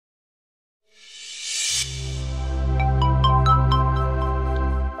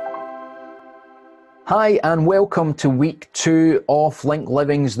Hi and welcome to week 2 of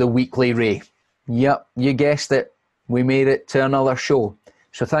LinkLiving's The Weekly Ray. Yep, you guessed it, we made it to another show.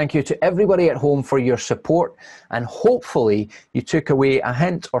 So thank you to everybody at home for your support, and hopefully you took away a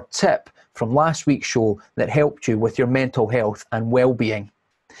hint or tip from last week's show that helped you with your mental health and well-being.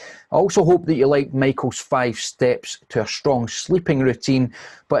 I also hope that you liked Michael's 5 steps to a strong sleeping routine,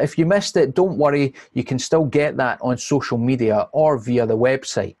 but if you missed it, don't worry, you can still get that on social media or via the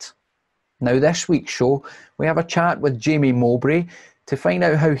website. Now, this week's show, we have a chat with Jamie Mowbray to find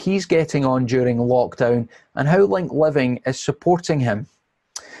out how he's getting on during lockdown and how LinkLiving is supporting him.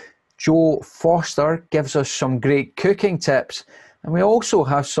 Joe Foster gives us some great cooking tips, and we also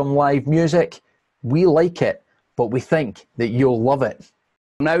have some live music. We like it, but we think that you'll love it.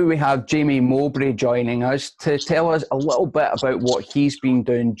 Now we have Jamie Mowbray joining us to tell us a little bit about what he's been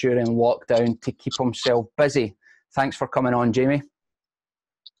doing during lockdown to keep himself busy. Thanks for coming on, Jamie.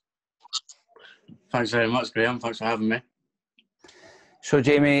 Thanks very much, Graham. Thanks for having me. So,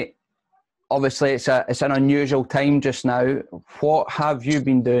 Jamie, obviously it's an unusual time just now. What have you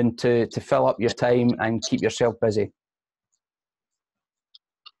been doing to fill up your time and keep yourself busy?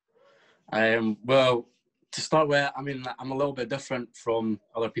 Well, to start with, I mean, I'm a little bit different from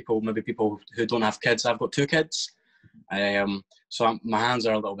other people, maybe people who don't have kids. I've got 2 kids, so my hands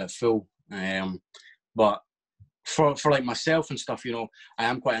are a little bit full. But for like myself and stuff, you know, I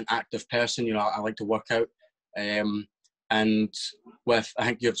am quite an active person. You know, I like to work out. And I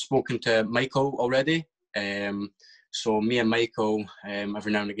think you've spoken to Michael already. So me and Michael,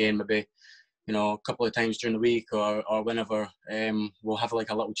 every now and again, maybe, you know, a couple of times during the week or whenever, we'll have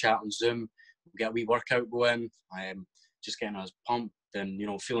like a little chat on Zoom, get a wee workout going, just getting us pumped and, you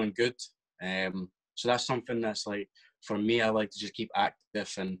know, feeling good. So that's something that's like, for me, I like to just keep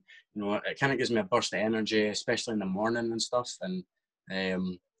active, and, you know, it kind of gives me a burst of energy, especially in the morning and stuff. And,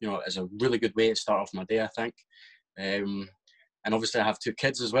 you know, it's a really good way to start off my day, I think. And obviously I have 2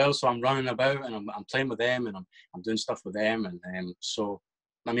 kids as well, so I'm running about and I'm playing with them, and I'm doing stuff with them. And so,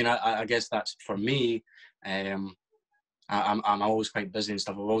 I mean, I guess that's for me. I'm always quite busy and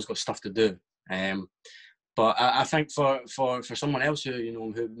stuff. I've always got stuff to do. But I think for someone else who, you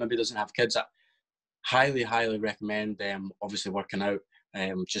know, who maybe doesn't have kids, I highly recommend obviously working out,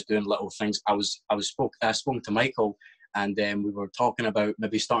 just doing little things. I spoke to Michael, and we were talking about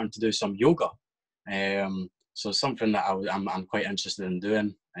maybe starting to do some yoga. So something that I'm quite interested in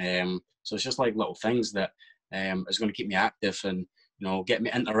doing. So it's just like little things that is going to keep me active and, you know, get me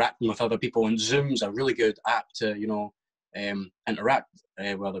interacting with other people. And Zoom's a really good app to, you know, interact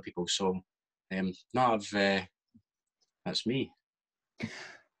with other people. So that's me.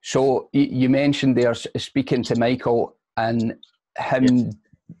 So you mentioned there speaking to Michael and him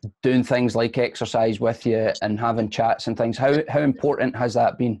doing things like exercise with you and having chats and things. How important has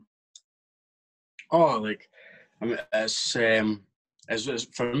that been? Oh, like, I mean, it's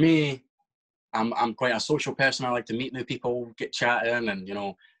for me. I'm quite a social person. I like to meet new people, get chatting, and, you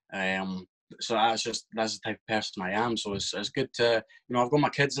know, so that's the type of person I am. So it's good to, you know, I've got my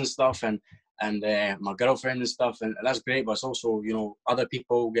kids and stuff, and my girlfriend and stuff, and that's great. But it's also, you know, other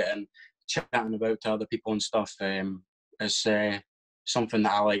people chatting about to other people and stuff. It's something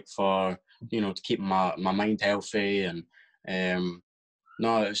that I like for, you know, to keep my mind healthy. And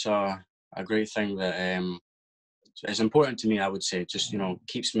no, it's a great thing that it's important to me. I would say, just, you know,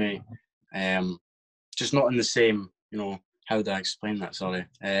 keeps me just not in the same, you know, how do I explain that? Sorry.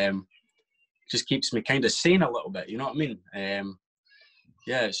 Just keeps me kind of sane a little bit. You know what I mean?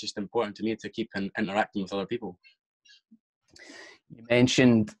 Yeah, it's just important to me to keep interacting with other people. You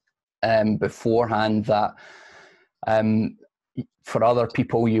mentioned beforehand that for other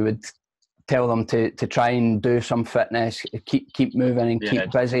people you would tell them to try and do some fitness, keep moving and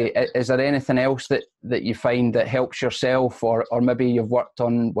keep busy. Is there anything else that you find that helps yourself, or maybe you've worked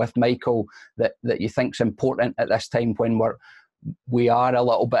on with Michael that you think's important at this time when we are a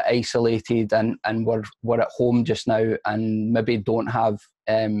little bit isolated and we're at home just now and maybe don't have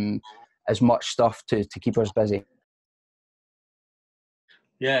as much stuff to keep us busy?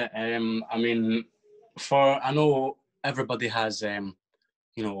 Yeah, I mean, I know everybody has, you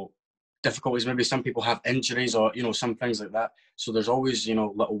know, difficulties. Maybe some people have injuries or, you know, some things like that. So there's always, you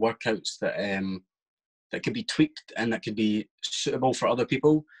know, little workouts that that could be tweaked and that could be suitable for other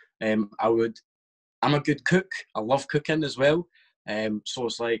people. I'm a good cook. I love cooking as well. So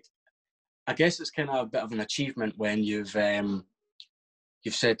it's like, I guess it's kind of a bit of an achievement when you've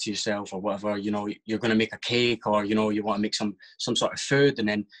said to yourself or whatever, you know, you're going to make a cake, or, you know, you want to make some sort of food, and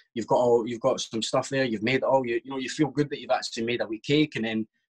then you've got some stuff there, you've made it all, you know, you feel good that you've actually made a wee cake, and then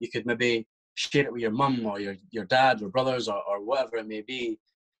you could maybe share it with your mum or your dad or brothers or whatever it may be.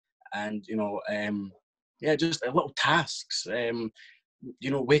 And, you know, yeah, just little tasks.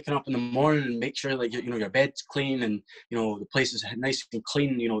 You know, waking up in the morning and make sure like you know your bed's clean and you know the place is nice and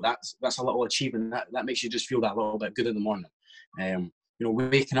clean. You know, that's a little achievement. That makes you just feel that little bit good in the morning. You know,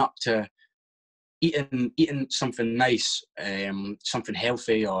 waking up to eating something nice, something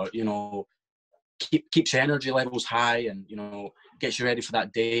healthy, or you know, keeps your energy levels high and you know gets you ready for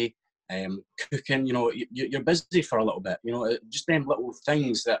that day. Cooking, you know, you're busy for a little bit. You know, just them little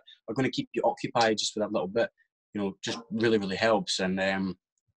things that are going to keep you occupied just for that little bit. You know, just really helps. And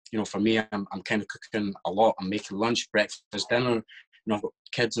you know, for me, I'm kind of cooking a lot. I'm making lunch, breakfast, dinner. You know, I've got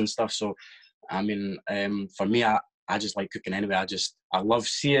kids and stuff. So, I mean, for me, I just like cooking anyway. I love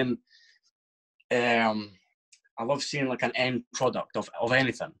seeing I love seeing like an end product of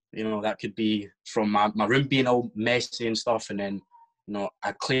anything. You know, that could be from my room being all messy and stuff, and then you know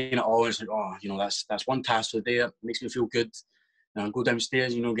I clean it all. And it's like, oh, you know, that's one task for the day. It makes me feel good. And I go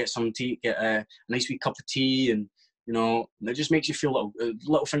downstairs, you know, get some tea, get a nice wee cup of tea, and you know, it just makes you feel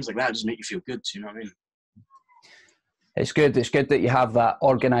little things like that. Just make you feel good. You know what I mean? It's good. It's good that you have that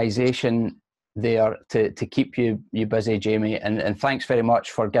organisation there to keep you busy, Jamie. And thanks very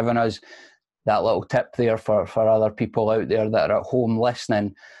much for giving us that little tip there for other people out there that are at home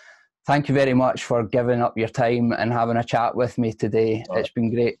listening. Thank you very much for giving up your time and having a chat with me today. It's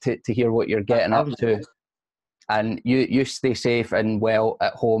been great to hear what you're getting up to. And you stay safe and well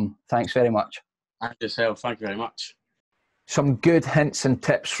at home. Thanks very much. And yourself. Thank you very much. Some good hints and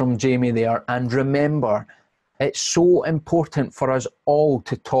tips from Jamie there. And remember, it's so important for us all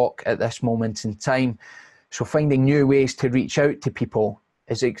to talk at this moment in time. So finding new ways to reach out to people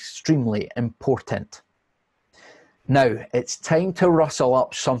is extremely important. Now, it's time to rustle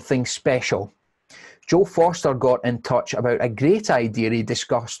up something special. Joe Foster got in touch about a great idea he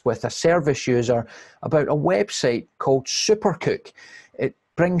discussed with a service user about a website called Supercook. It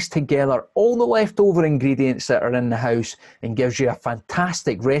brings together all the leftover ingredients that are in the house and gives you a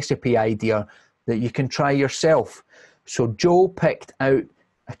fantastic recipe idea that you can try yourself. So Joe picked out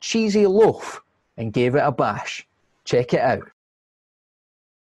a cheesy loaf and gave it a bash. Check it out.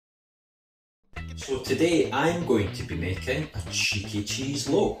 So today I'm going to be making a cheeky cheese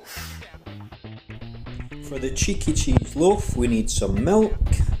loaf. For the cheeky cheese loaf we need some milk,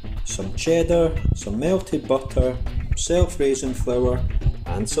 some cheddar, some melted butter, self-raising flour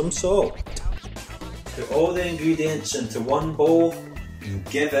and some salt. Put all the ingredients into one bowl and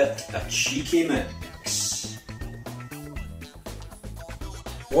give it a cheeky mix.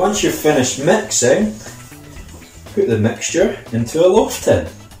 Once you've finished mixing, put the mixture into a loaf tin.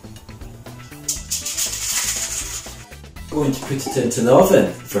 I'm going to put it into the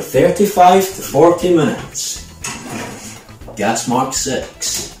oven for 35 to 40 minutes. Gas mark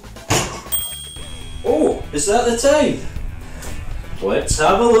 6. Oh, is that the time? Let's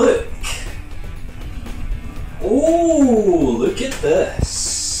have a look. Oh, look at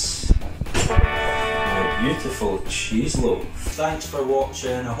this. My beautiful cheese loaf. Thanks for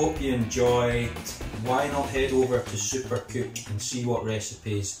watching. I hope you enjoyed. Why not head over to Supercook and see what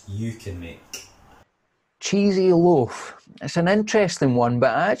recipes you can make. Cheesy loaf. It's an interesting one,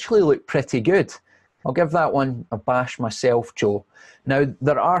 but it actually looked pretty good. I'll give that one a bash myself, Joe. Now,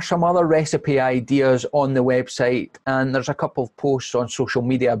 there are some other recipe ideas on the website, and there's a couple of posts on social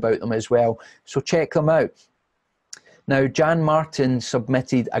media about them as well, so check them out. Now, Jan Martin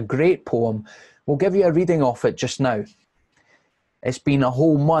submitted a great poem. We'll give you a reading of it just now. It's been a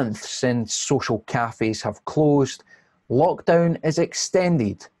whole month since social cafes have closed. Lockdown is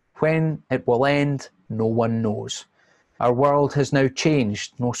extended. When it will end, no one knows. Our world has now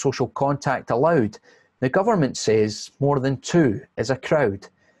changed. No social contact allowed. The government says more than 2 is a crowd.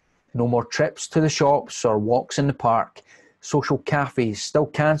 No more trips to the shops or walks in the park. Social cafes still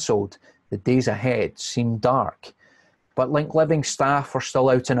cancelled. The days ahead seem dark. But LinkLiving staff are still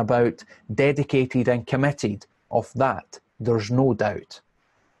out and about, dedicated and committed. Of that, there's no doubt.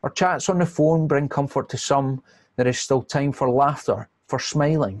 Our chats on the phone bring comfort to some. There is still time for laughter, for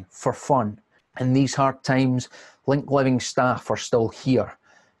smiling, for fun. In these hard times, LinkLiving staff are still here,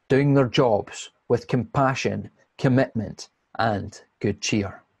 doing their jobs with compassion, commitment, and good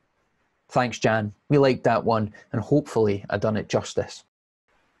cheer. Thanks, Jan. We liked that one, and hopefully I done it justice.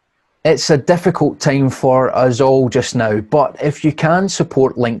 It's a difficult time for us all just now, but if you can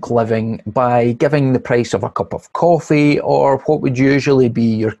support LinkLiving by giving the price of a cup of coffee or what would usually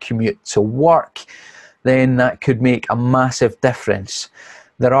be your commute to work, then that could make a massive difference.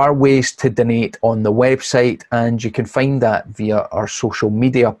 There are ways to donate on the website, and you can find that via our social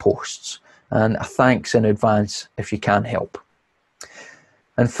media posts. And a thanks in advance if you can help.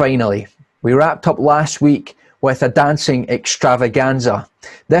 And finally, we wrapped up last week with a dancing extravaganza.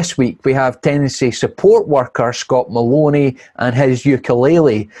 This week we have tenancy support worker Scott Maloney and his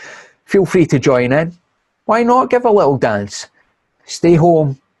ukulele. Feel free to join in. Why not give a little dance? Stay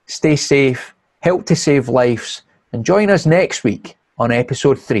home, stay safe, help to save lives, and join us next week on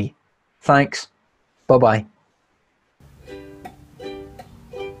episode 3. Thanks. Bye-bye.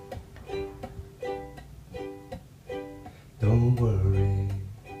 Don't worry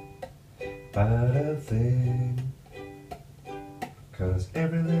about a thing, 'cause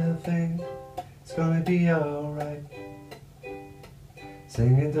every little thing is gonna be alright.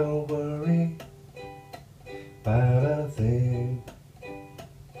 Singing don't worry about a thing,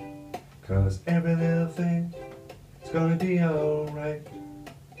 'cause every little thing is gonna be alright.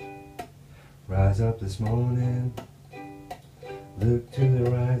 Rise up this morning, look to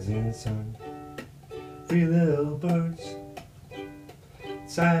the rising sun. 3 little birds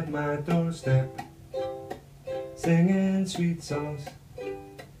inside my doorstep, singing sweet songs,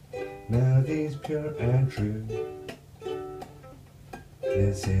 melodies pure and true.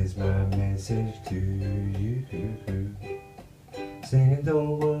 This is my message to you. Singing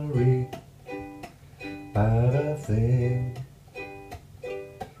don't worry about a thing,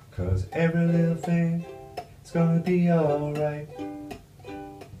 'cause every little thing is gonna be alright.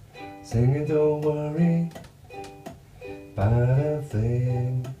 Singing don't worry about a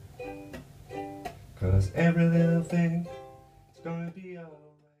thing, 'cause every little thing is gonna be alright.